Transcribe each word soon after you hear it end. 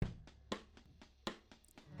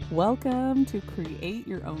Welcome to Create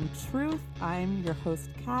Your Own Truth. I'm your host,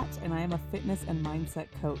 Kat, and I am a fitness and mindset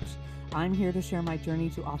coach. I'm here to share my journey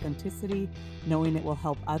to authenticity, knowing it will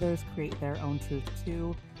help others create their own truth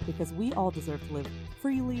too, because we all deserve to live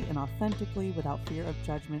freely and authentically without fear of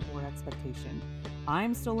judgment or expectation.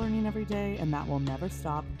 I'm still learning every day, and that will never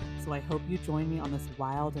stop, so I hope you join me on this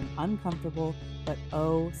wild and uncomfortable, but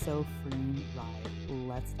oh so freeing ride.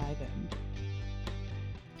 Let's dive in.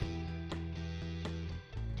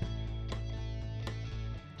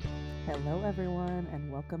 Hello, everyone,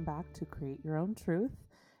 and welcome back to Create Your Own Truth.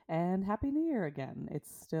 And Happy New Year again.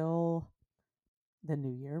 It's still the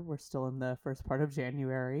new year. We're still in the first part of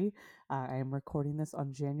January. I am recording this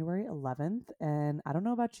on January 11th. And I don't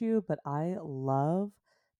know about you, but I love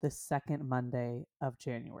the second Monday of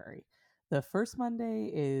January. The first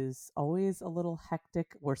Monday is always a little hectic.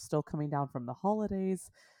 We're still coming down from the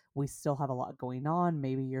holidays. We still have a lot going on.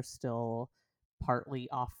 Maybe you're still partly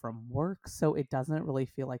off from work. So it doesn't really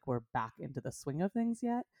feel like we're back into the swing of things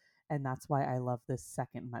yet. And that's why I love this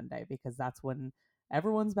second Monday, because that's when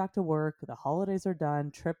everyone's back to work, the holidays are done,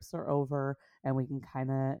 trips are over, and we can kind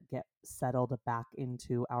of get settled back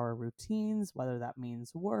into our routines, whether that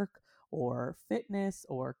means work or fitness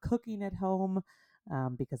or cooking at home.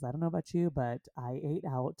 Because I don't know about you, but I ate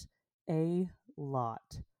out a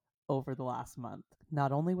lot over the last month,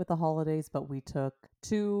 not only with the holidays, but we took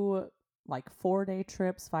two 4-day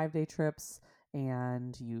trips, 5-day trips,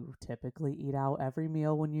 and you typically eat out every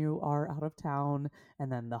meal when you are out of town. And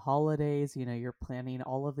then the holidays, you're planning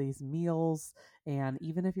all of these meals. And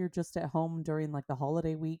even if you're just at home during the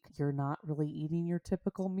holiday week, you're not really eating your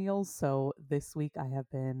typical meals. So this week I have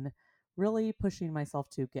been really pushing myself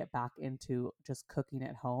to get back into just cooking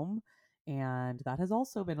at home. And that has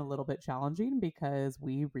also been a little bit challenging because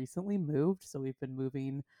we recently moved. So we've been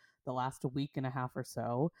moving the last week and a half or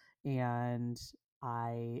so. And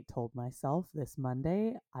I told myself this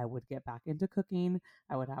Monday I would get back into cooking.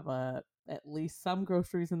 I would have at least some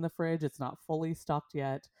groceries in the fridge. It's not fully stocked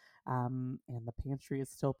yet, and the pantry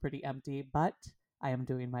is still pretty empty, but I am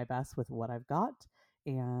doing my best with what I've got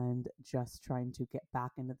and just trying to get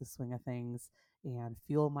back into the swing of things and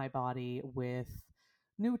fuel my body with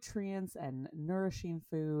nutrients and nourishing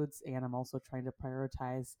foods. And I'm also trying to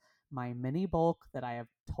prioritize my mini bulk that I have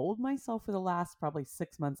told myself for the last probably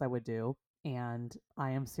 6 months I would do. And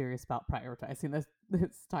I am serious about prioritizing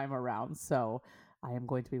this time around. So I am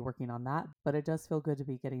going to be working on that. But it does feel good to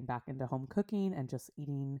be getting back into home cooking and just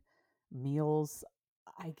eating meals.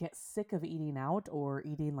 I get sick of eating out or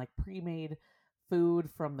eating pre-made food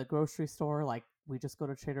from the grocery store. We just go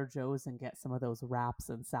to Trader Joe's and get some of those wraps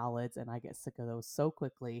and salads, and I get sick of those so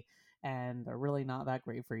quickly, and they're really not that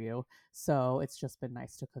great for you. So it's just been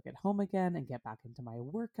nice to cook at home again and get back into my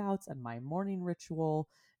workouts and my morning ritual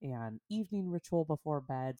and evening ritual before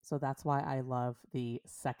bed. So that's why I love the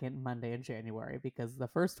second Monday in January, because the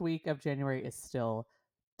first week of January is still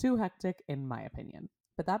too hectic in my opinion.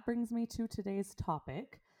 But that brings me to today's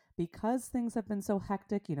topic. Because things have been so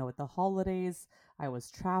hectic, with the holidays, I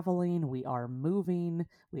was traveling, we are moving.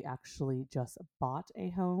 We actually just bought a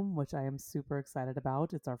home, which I am super excited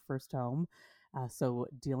about. It's our first home. So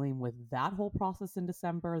dealing with that whole process in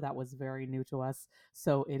December, that was very new to us.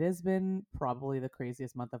 So it has been probably the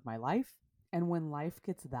craziest month of my life. And when life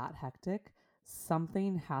gets that hectic,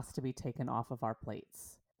 something has to be taken off of our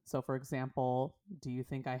plates. So for example, do you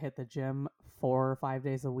think I hit the gym 4 or 5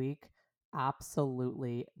 days a week?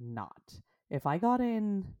 Absolutely not. If I got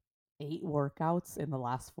in 8 workouts in the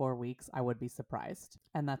last 4 weeks, I would be surprised.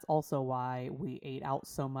 And that's also why we ate out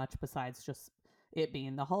so much. Besides just it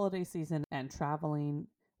being the holiday season and traveling,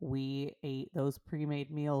 we ate those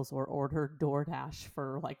pre-made meals or ordered DoorDash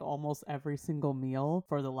for almost every single meal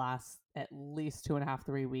for the last at least 2.5,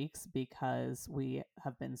 3 weeks, because we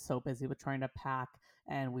have been so busy with trying to pack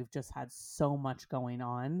and we've just had so much going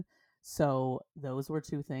on. So those were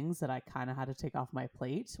two things that I kind of had to take off my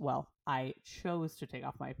plate. Well, I chose to take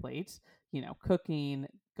off my plate, cooking,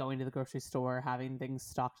 going to the grocery store, having things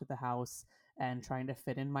stocked at the house, and trying to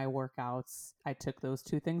fit in my workouts. I took those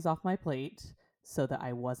two things off my plate so that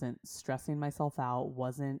I wasn't stressing myself out,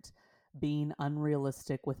 wasn't being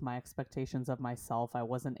unrealistic with my expectations of myself. I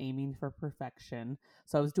wasn't aiming for perfection.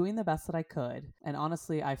 So I was doing the best that I could. And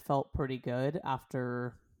honestly, I felt pretty good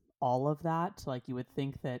after all of that. You would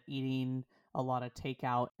think that eating a lot of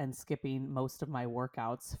takeout and skipping most of my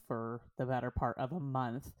workouts for the better part of a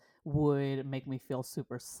month would make me feel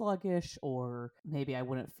super sluggish, or maybe I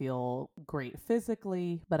wouldn't feel great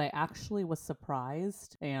physically. But I actually was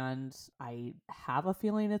surprised, and I have a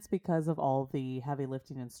feeling it's because of all the heavy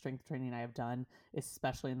lifting and strength training I have done,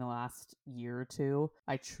 especially in the last year or two.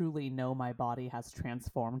 I truly know my body has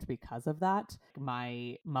transformed because of that.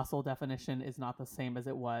 My muscle definition is not the same as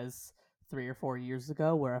it was 3 or 4 years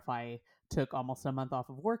ago, where if I took almost a month off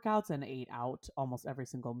of workouts and ate out almost every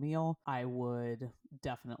single meal, I would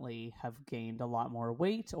definitely have gained a lot more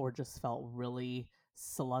weight or just felt really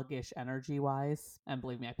sluggish energy wise. And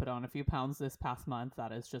believe me, I put on a few pounds this past month.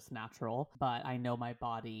 That is just natural. But I know my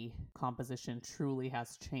body composition truly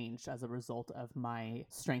has changed as a result of my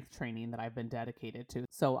strength training that I've been dedicated to.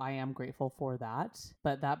 So I am grateful for that.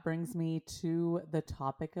 But that brings me to the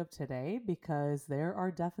topic of today, because there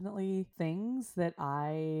are definitely things that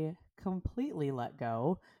I completely let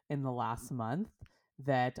go in the last month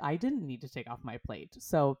that I didn't need to take off my plate.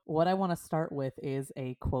 So, what I want to start with is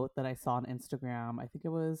a quote that I saw on Instagram. I think it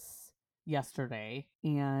was yesterday,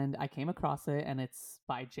 and I came across it, and it's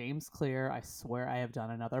by James Clear. I swear I have done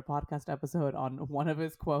another podcast episode on one of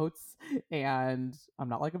his quotes, and I'm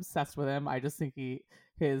not like obsessed with him. I just think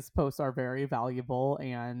his posts are very valuable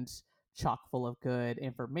and chock full of good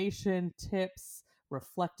information, tips,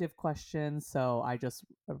 reflective questions. So I just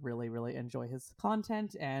really, really enjoy his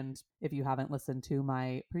content. And if you haven't listened to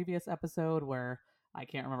my previous episode where I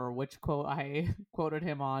can't remember which quote I quoted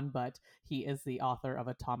him on, but he is the author of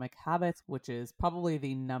Atomic Habits, which is probably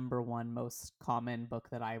the number one most common book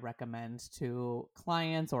that I recommend to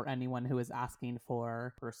clients or anyone who is asking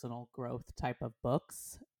for personal growth type of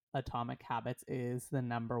books. Atomic Habits is the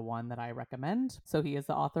number one that I recommend. So he is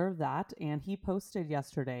the author of that, and he posted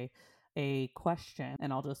yesterday a question,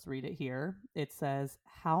 and I'll just read it here. It says,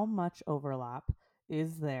 how much overlap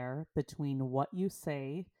is there between what you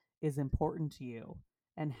say is important to you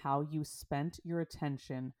and how you spent your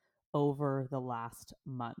attention over the last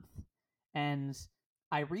month? And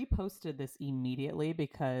I reposted this immediately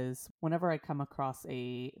because whenever I come across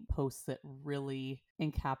a post that really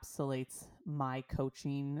encapsulates my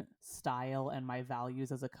coaching style and my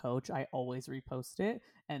values as a coach, I always repost it.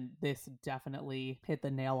 And this definitely hit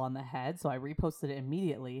the nail on the head. So I reposted it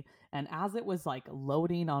immediately. And as it was like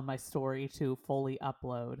loading on my story to fully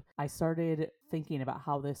upload, I started thinking about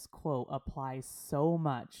how this quote applies so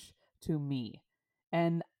much to me.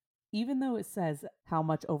 And even though it says how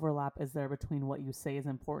much overlap is there between what you say is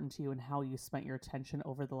important to you and how you spent your attention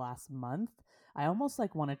over the last month, I almost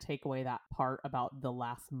like want to take away that part about the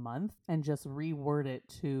last month and just reword it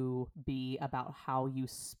to be about how you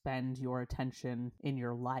spend your attention in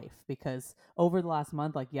your life. Because over the last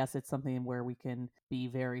month, like, yes, it's something where we can be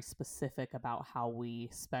very specific about how we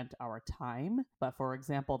spent our time. But for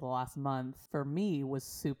example, the last month for me was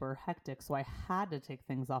super hectic. So I had to take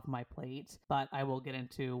things off my plate, but I will get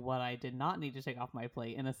into what I did not need to take off my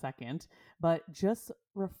plate in a second. But just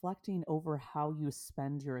reflecting over how you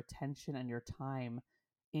spend your attention and your time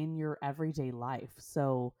in your everyday life.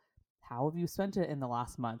 So, how have you spent it in the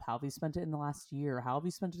last month? How have you spent it in the last year? How have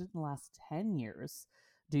you spent it in the last 10 years?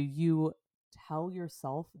 Do you tell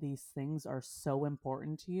yourself these things are so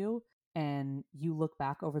important to you, and you look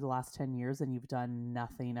back over the last 10 years and you've done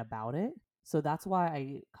nothing about it? So that's why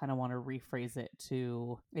I kind of want to rephrase it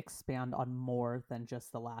to expand on more than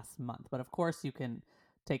just the last month. But of course, you can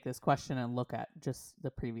take this question and look at just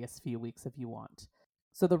the previous few weeks if you want.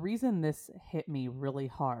 So the reason this hit me really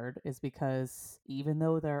hard is because even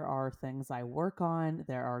though there are things I work on,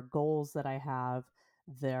 there are goals that I have,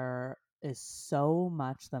 there is so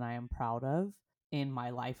much that I am proud of in my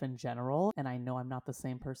life in general. And I know I'm not the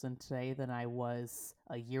same person today than I was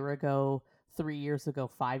a year ago, 3 years ago,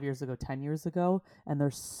 5 years ago, 10 years ago. And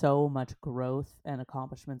there's so much growth and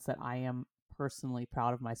accomplishments that I am personally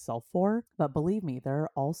proud of myself for. But believe me, there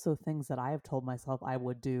are also things that I have told myself I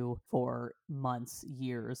would do for months,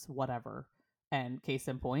 years, whatever. And case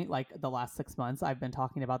in point, like the last 6 months, I've been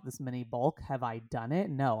talking about this mini bulk. Have I done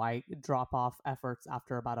it? No, I drop off efforts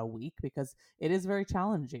after about a week because it is very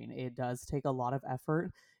challenging. It does take a lot of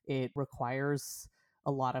effort. It requires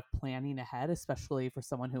a lot of planning ahead, especially for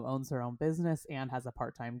someone who owns their own business and has a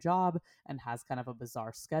part-time job and has kind of a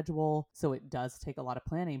bizarre schedule. So it does take a lot of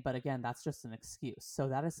planning. But again, that's just an excuse. So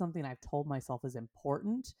that is something I've told myself is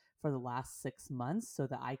important for the last 6 months so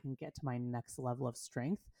that I can get to my next level of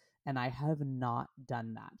strength. And I have not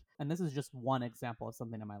done that. And this is just one example of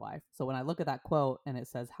something in my life. So when I look at that quote and it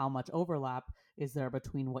says, how much overlap is there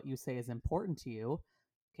between what you say is important to you?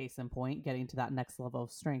 Case in point, getting to that next level of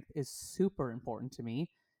strength is super important to me.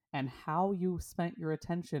 And how you spent your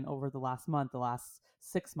attention over the last month, the last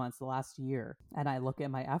 6 months, the last year. And I look at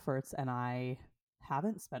my efforts and I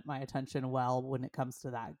haven't spent my attention well when it comes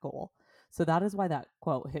to that goal. So that is why that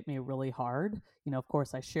quote hit me really hard. Of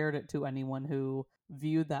course, I shared it to anyone who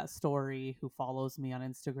viewed that story, who follows me on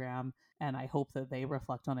Instagram, and I hope that they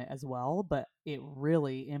reflect on it as well. But it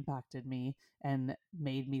really impacted me and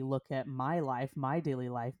made me look at my life, my daily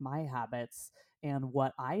life, my habits, and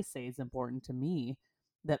what I say is important to me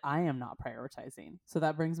that I am not prioritizing. So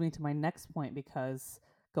that brings me to my next point, because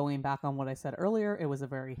going back on what I said earlier, it was a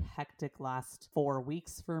very hectic last 4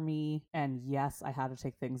 weeks for me. And yes, I had to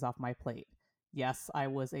take things off my plate. Yes, I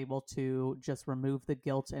was able to just remove the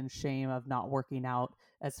guilt and shame of not working out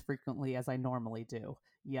as frequently as I normally do.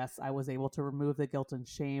 Yes, I was able to remove the guilt and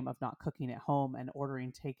shame of not cooking at home and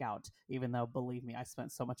ordering takeout, even though, believe me, I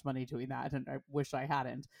spent so much money doing that and I wish I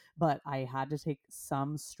hadn't. But I had to take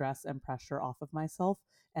some stress and pressure off of myself.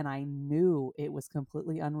 And I knew it was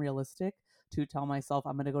completely unrealistic to tell myself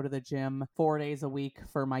I'm going to go to the gym 4 days a week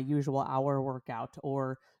for my usual hour workout,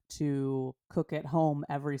 or to cook at home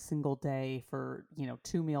every single day for,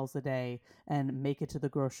 2 meals a day and make it to the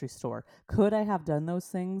grocery store. Could I have done those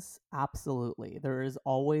things? Absolutely. There is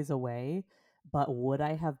always a way. But would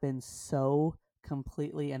I have been so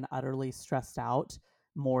completely and utterly stressed out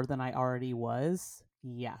more than I already was?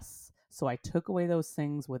 Yes. So I took away those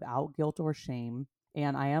things without guilt or shame.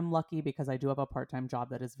 And I am lucky because I do have a part time job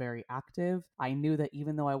that is very active. I knew that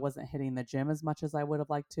even though I wasn't hitting the gym as much as I would have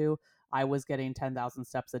liked to, I was getting 10,000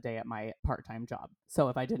 steps a day at my part time job. So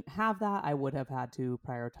if I didn't have that, I would have had to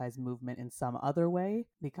prioritize movement in some other way,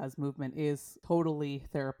 because movement is totally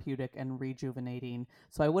therapeutic and rejuvenating.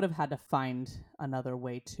 So I would have had to find another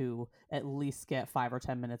way to at least get 5 or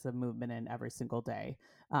 10 minutes of movement in every single day.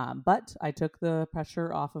 But I took the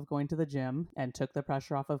pressure off of going to the gym and took the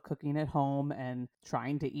pressure off of cooking at home and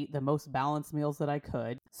trying to eat the most balanced meals that I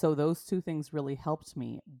could. So those two things really helped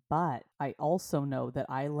me. But I also know that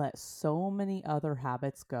I let so many other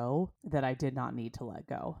habits go that I did not need to let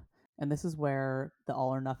go. And this is where the all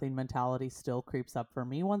or nothing mentality still creeps up for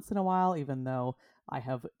me once in a while, even though I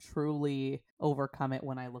have truly overcome it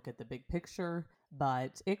when I look at the big picture.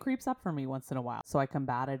 But it creeps up for me once in a while. So I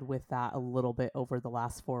combated with that a little bit over the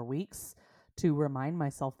last 4 weeks to remind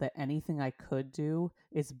myself that anything I could do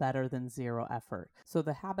is better than zero effort. So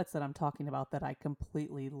the habits that I'm talking about that I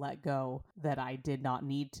completely let go, that I did not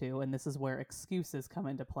need to, and this is where excuses come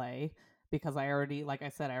into play, because I already, like I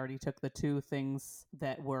said, I already took the two things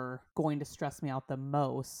that were going to stress me out the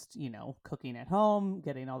most, cooking at home,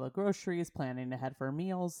 getting all the groceries, planning ahead for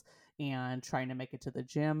meals, and trying to make it to the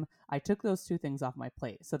gym. I took those two things off my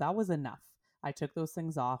plate. So that was enough. I took those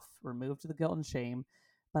things off, removed the guilt and shame,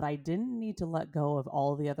 but I didn't need to let go of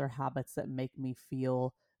all the other habits that make me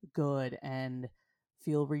feel good and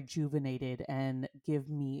feel rejuvenated and give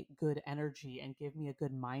me good energy and give me a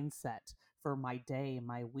good mindset for my day,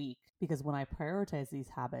 my week. Because when I prioritize these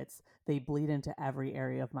habits, they bleed into every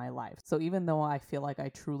area of my life. So even though I feel like I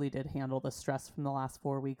truly did handle the stress from the last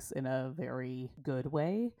 4 weeks in a very good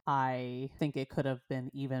way, I think it could have been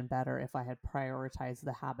even better if I had prioritized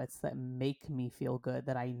the habits that make me feel good,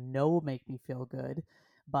 that I know make me feel good,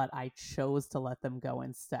 but I chose to let them go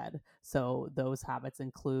instead. So those habits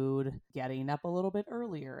include getting up a little bit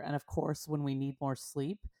earlier. And of course, when we need more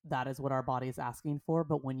sleep, that is what our body is asking for.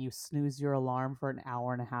 But when you snooze your alarm for an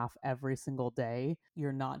hour and a half every single day,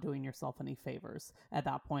 you're not doing yourself any favors. At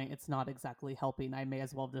that point, it's not exactly helping. I may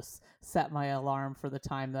as well just set my alarm for the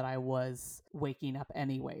time that I was waking up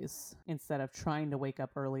anyways, instead of trying to wake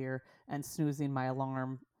up earlier and snoozing my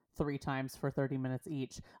alarm 3 times for 30 minutes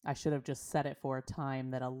each. I should have just set it for a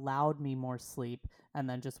time that allowed me more sleep and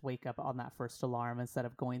then just wake up on that first alarm, instead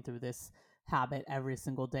of going through this habit every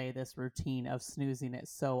single day, this routine of snoozing it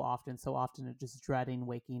so often, and just dreading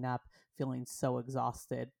waking up, feeling so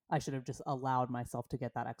exhausted. I should have just allowed myself to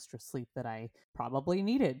get that extra sleep that I probably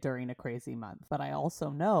needed during a crazy month. But I also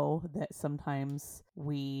know that sometimes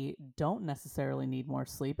we don't necessarily need more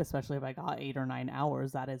sleep, especially if I got 8 or 9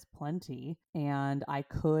 hours. That is plenty. And I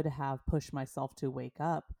could have pushed myself to wake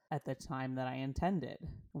up at the time that I intended,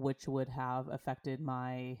 which would have affected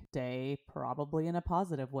my day probably in a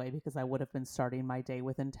positive way, because I would have been starting my day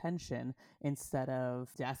with intention instead of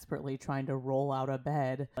desperately trying to roll out of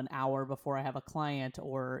bed an hour before I have a client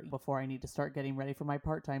or before I need to start getting ready for my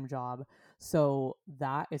part-time job. So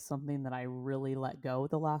that is something that I really let go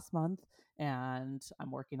the last month, and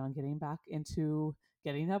I'm working on getting back into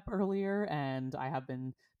getting up earlier, and I have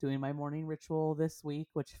been doing my morning ritual this week,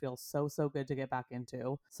 which feels so good to get back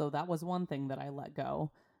into. So that was one thing that I let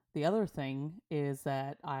go. The other thing is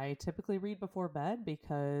that I typically read before bed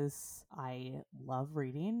because I love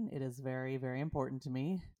reading. It is very, very important to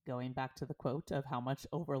me. Going back to the quote of how much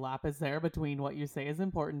overlap is there between what you say is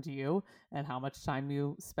important to you and how much time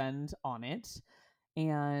you spend on it.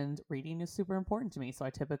 And reading is super important to me. So I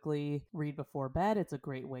typically read before bed. It's a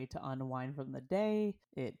great way to unwind from the day.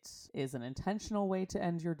 It is an intentional way to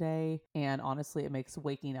end your day. And honestly, it makes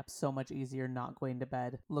waking up so much easier not going to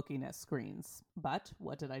bed looking at screens. But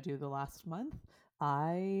what did I do the last month?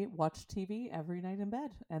 I watched TV every night in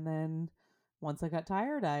bed. And then once I got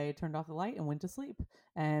tired, I turned off the light and went to sleep.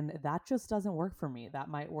 And that just doesn't work for me. That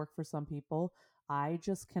might work for some people. I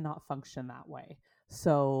just cannot function that way.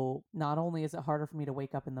 So not only is it harder for me to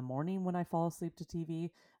wake up in the morning when I fall asleep to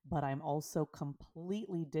TV, but I'm also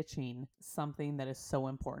completely ditching something that is so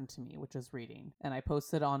important to me, which is reading. And I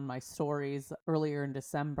posted on my stories earlier in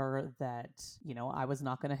December that, I was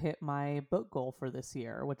not going to hit my book goal for this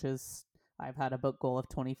year, which is I've had a book goal of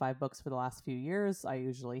 25 books for the last few years. I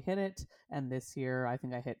usually hit it. And this year, I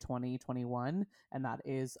think I hit 20, 21, and that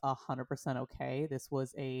is 100% okay. This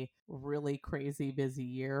was a really crazy busy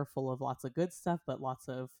year full of lots of good stuff, but lots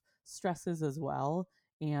of stresses as well.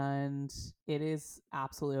 And it is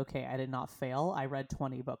absolutely okay. I did not fail. I read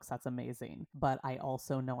 20 books. That's amazing. But I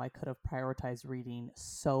also know I could have prioritized reading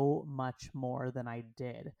so much more than I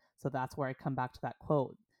did. So that's where I come back to that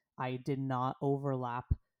quote. I did not overlap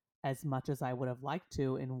as much as I would have liked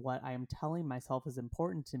to in what I am telling myself is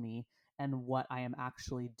important to me and what I am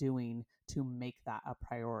actually doing to make that a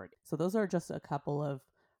priority. So, those are just a couple of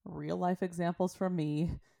real life examples from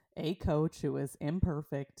me, a coach who is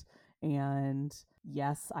imperfect. And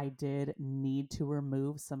yes, I did need to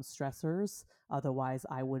remove some stressors. Otherwise,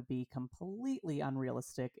 I would be completely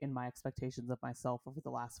unrealistic in my expectations of myself over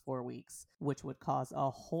the last 4 weeks, which would cause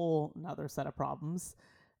a whole nother set of problems.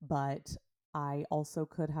 But I also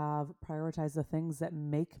could have prioritized the things that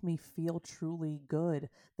make me feel truly good,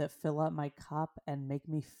 that fill up my cup and make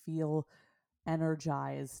me feel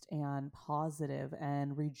energized and positive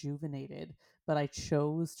and rejuvenated. But I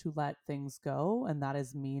chose to let things go, and that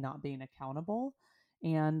is me not being accountable.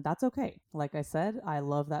 And that's okay. Like I said, I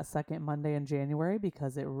love that second Monday in January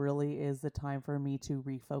because it really is the time for me to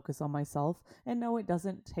refocus on myself. And no, it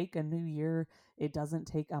doesn't take a new year, it doesn't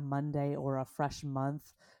take a Monday or a fresh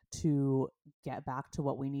month to get back to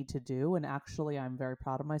what we need to do. And actually, I'm very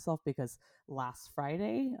proud of myself because last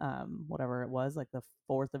Friday, whatever it was, like the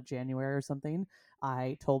 4th of January or something,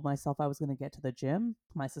 I told myself I was going to get to the gym.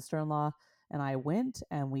 My sister-in-law and I went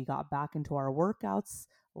and we got back into our workouts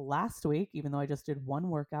last week, even though I just did one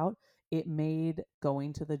workout. It made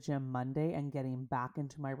going to the gym Monday and getting back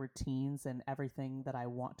into my routines and everything that I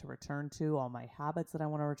want to return to, all my habits that I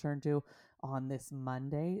want to return to on this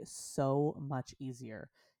Monday, so much easier.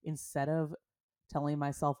 Instead of telling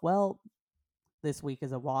myself, well, this week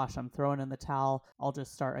is a wash, I'm throwing in the towel, I'll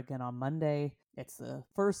just start again on Monday. It's the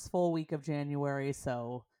first full week of January,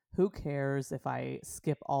 so who cares if I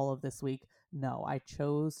skip all of this week? No, I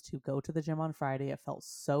chose to go to the gym on Friday. It felt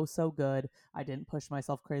so, so good. I didn't push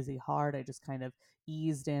myself crazy hard. I just kind of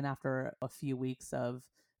eased in after a few weeks of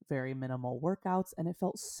very minimal workouts, and it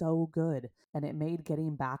felt so good. And it made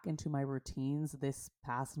getting back into my routines this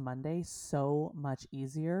past Monday so much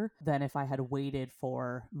easier than if I had waited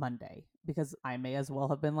for Monday, because I may as well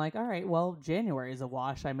have been like, all right, well, January is a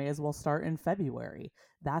wash. I may as well start in February.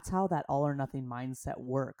 That's how that all or nothing mindset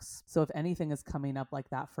works. So if anything is coming up like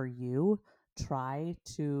that for you, try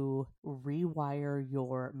to rewire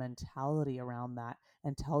your mentality around that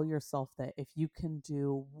and tell yourself that if you can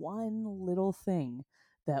do one little thing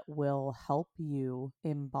that will help you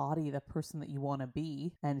embody the person that you want to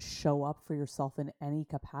be and show up for yourself in any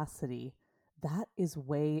capacity, that is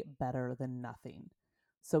way better than nothing.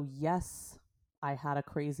 So, yes, I had a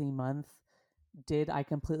crazy month. Did I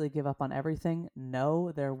completely give up on everything?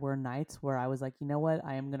 No, there were nights where I was like, you know what,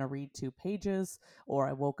 I am going to read 2 pages, or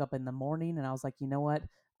I woke up in the morning and I was like, you know what,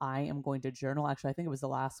 I am going to journal. Actually, I think it was the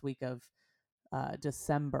last week of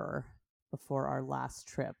December before our last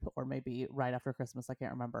trip, or maybe right after Christmas. I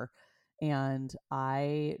can't remember. And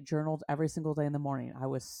I journaled every single day in the morning. I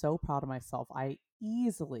was so proud of myself. I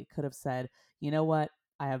easily could have said, you know what?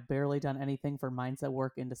 I have barely done anything for mindset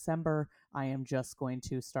work in December. I am just going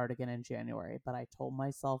to start again in January. But I told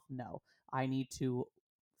myself, no, I need to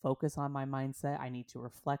focus on my mindset. I need to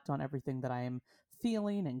reflect on everything that I am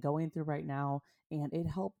feeling and going through right now. And it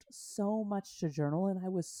helped so much to journal. And I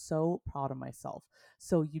was so proud of myself.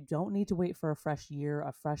 So you don't need to wait for a fresh year,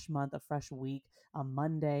 a fresh month, a fresh week, a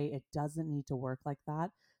Monday. It doesn't need to work like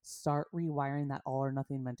that. Start rewiring that all or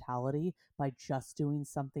nothing mentality by just doing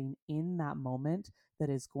something in that moment that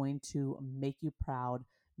is going to make you proud,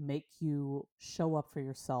 make you show up for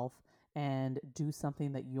yourself and do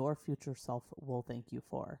something that your future self will thank you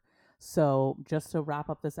for. So, just to wrap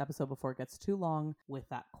up this episode before it gets too long, with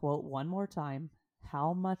that quote one more time,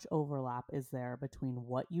 how much overlap is there between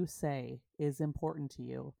what you say is important to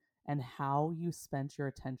you and how you spent your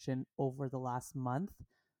attention over the last month,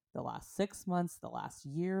 the last 6 months, the last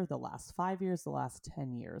year, the last 5 years, the last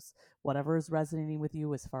 10 years? Whatever is resonating with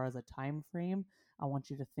you as far as a time frame, I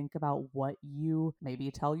want you to think about what you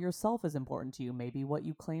maybe tell yourself is important to you. Maybe what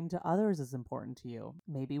you claim to others is important to you.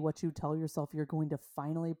 Maybe what you tell yourself you're going to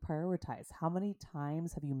finally prioritize. How many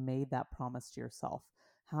times have you made that promise to yourself?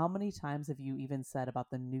 How many times have you even said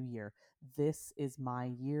about the new year, this is my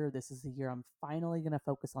year. This is the year I'm finally going to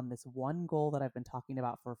focus on this one goal that I've been talking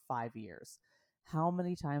about for 5 years? How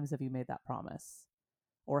many times have you made that promise?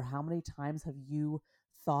 Or how many times have you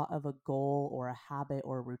thought of a goal or a habit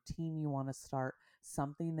or a routine you want to start,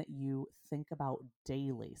 something that you think about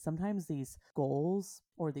daily? Sometimes these goals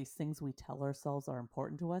or these things we tell ourselves are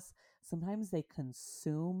important to us, sometimes they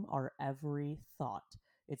consume our every thought.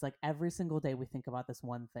 It's like every single day we think about this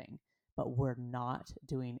one thing, but we're not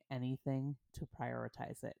doing anything to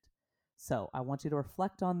prioritize it. So I want you to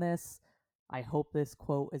reflect on this. I hope this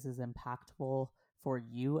quote is as impactful for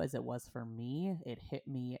you as it was for me. It hit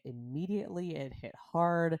me immediately. It hit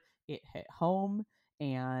hard. It hit home.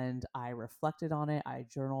 And I reflected on it. I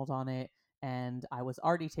journaled on it. And I was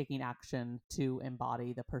already taking action to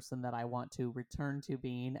embody the person that I want to return to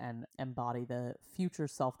being and embody the future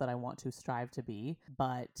self that I want to strive to be.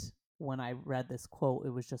 But when I read this quote, it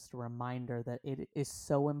was just a reminder that it is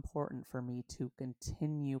so important for me to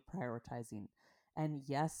continue prioritizing. And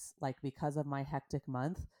yes, like because of my hectic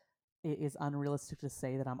month, it is unrealistic to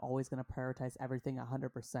say that I'm always going to prioritize everything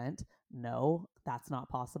 100%. No, that's not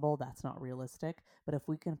possible. That's not realistic. But if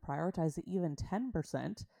we can prioritize it even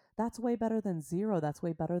 10%, that's way better than zero. That's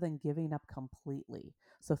way better than giving up completely.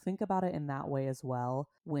 So think about it in that way as well.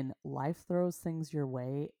 When life throws things your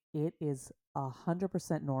way, it is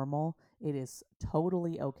 100% normal. It is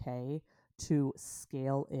totally okay to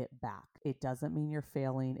scale it back. It doesn't mean you're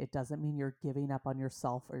failing. It doesn't mean you're giving up on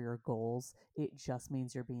yourself or your goals. It just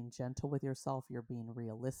means you're being gentle with yourself, you're being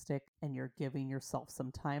realistic, and you're giving yourself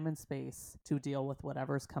some time and space to deal with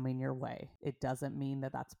whatever's coming your way. It doesn't mean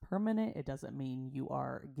that that's permanent. It doesn't mean you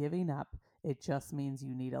are giving up. It just means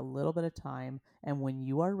you need a little bit of time, and when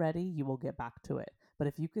you are ready, you will get back to it. But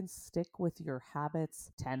if you can stick with your habits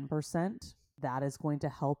 10%, that is going to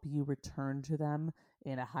help you return to them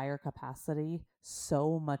in a higher capacity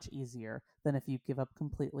so much easier than if you give up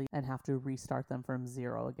completely and have to restart them from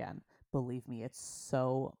zero again. Believe me, it's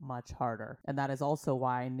so much harder. And that is also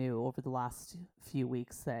why I knew over the last few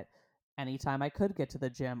weeks that anytime I could get to the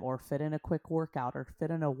gym or fit in a quick workout or fit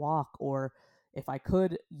in a walk, or if I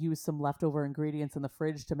could use some leftover ingredients in the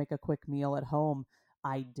fridge to make a quick meal at home,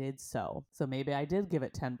 I did so. So maybe I did give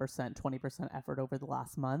it 10%, 20% effort over the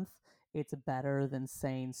last month. It's better than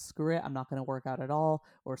saying, screw it, I'm not going to work out at all,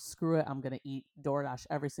 or screw it, I'm going to eat DoorDash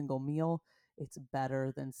every single meal. It's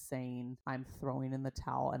better than saying, I'm throwing in the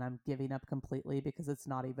towel and I'm giving up completely because it's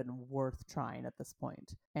not even worth trying at this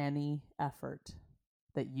point. Any effort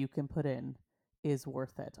that you can put in is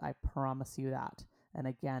worth it. I promise you that. And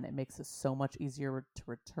again, it makes it so much easier to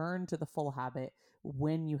return to the full habit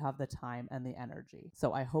when you have the time and the energy.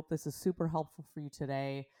 So I hope this is super helpful for you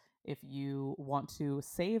today. If you want to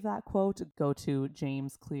save that quote, go to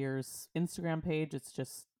James Clear's Instagram page. It's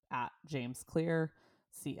just at James Clear,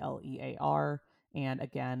 Clear. And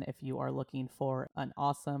again, if you are looking for an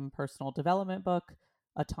awesome personal development book,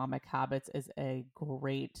 Atomic Habits is a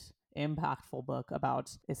great, impactful book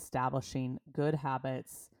about establishing good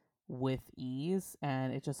habits with ease,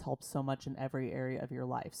 and it just helps so much in every area of your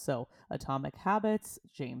life. So Atomic Habits,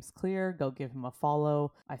 James Clear, go give him a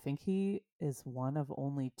follow. I think he is one of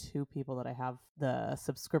only 2 people that I have the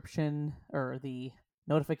subscription or the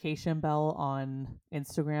notification bell on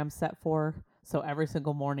Instagram set for. So every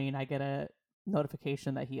single morning I get a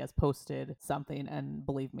notification that he has posted something, and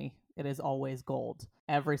believe me, it is always gold.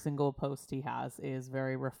 Every single post he has is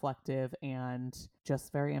very reflective and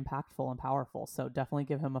just very impactful and powerful. So definitely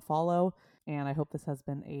give him a follow. And I hope this has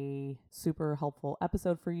been a super helpful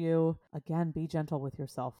episode for you. Again, be gentle with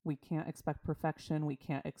yourself. We can't expect perfection. We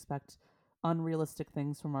can't expect unrealistic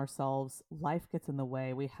things from ourselves. Life gets in the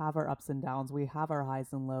way. We have our ups and downs. We have our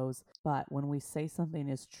highs and lows. But when we say something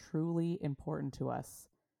is truly important to us,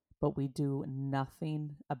 but we do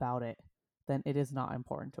nothing about it, then it is not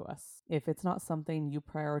important to us. If it's not something you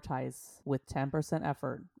prioritize with 10%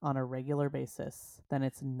 effort on a regular basis, then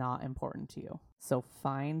it's not important to you. So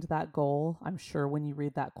find that goal. I'm sure when you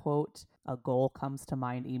read that quote, a goal comes to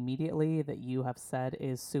mind immediately that you have said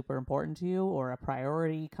is super important to you, or a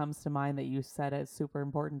priority comes to mind that you said is super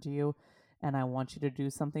important to you. And I want you to do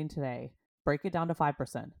something today. Break it down to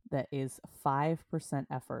 5%. That is 5%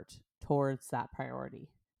 effort towards that priority.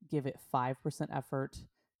 Give it 5% effort.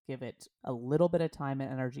 Give it a little bit of time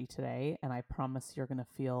and energy today, and I promise you're going to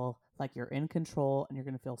feel like you're in control, and you're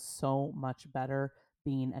going to feel so much better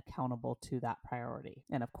being accountable to that priority.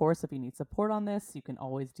 And of course, if you need support on this, you can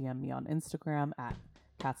always DM me on Instagram at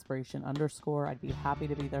Catspiration_. I'd be happy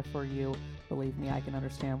to be there for you. Believe me, I can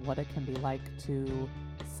understand what it can be like to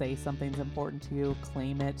say something's important to you,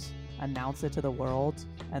 claim it, announce it to the world,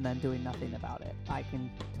 and then doing nothing about it. I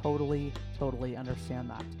can totally understand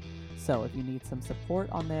that. So if you need some support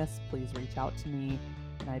on this, please reach out to me,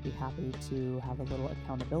 and I'd be happy to have a little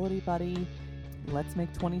accountability buddy. Let's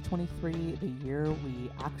make 2023 the year we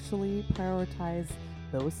actually prioritize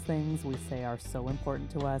those things we say are so important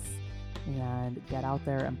to us, and get out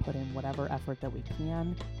there and put in whatever effort that we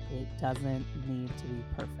can. It doesn't need to be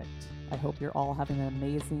perfect. I hope you're all having an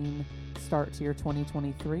amazing start to your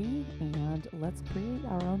 2023, and let's create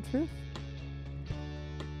our own truth.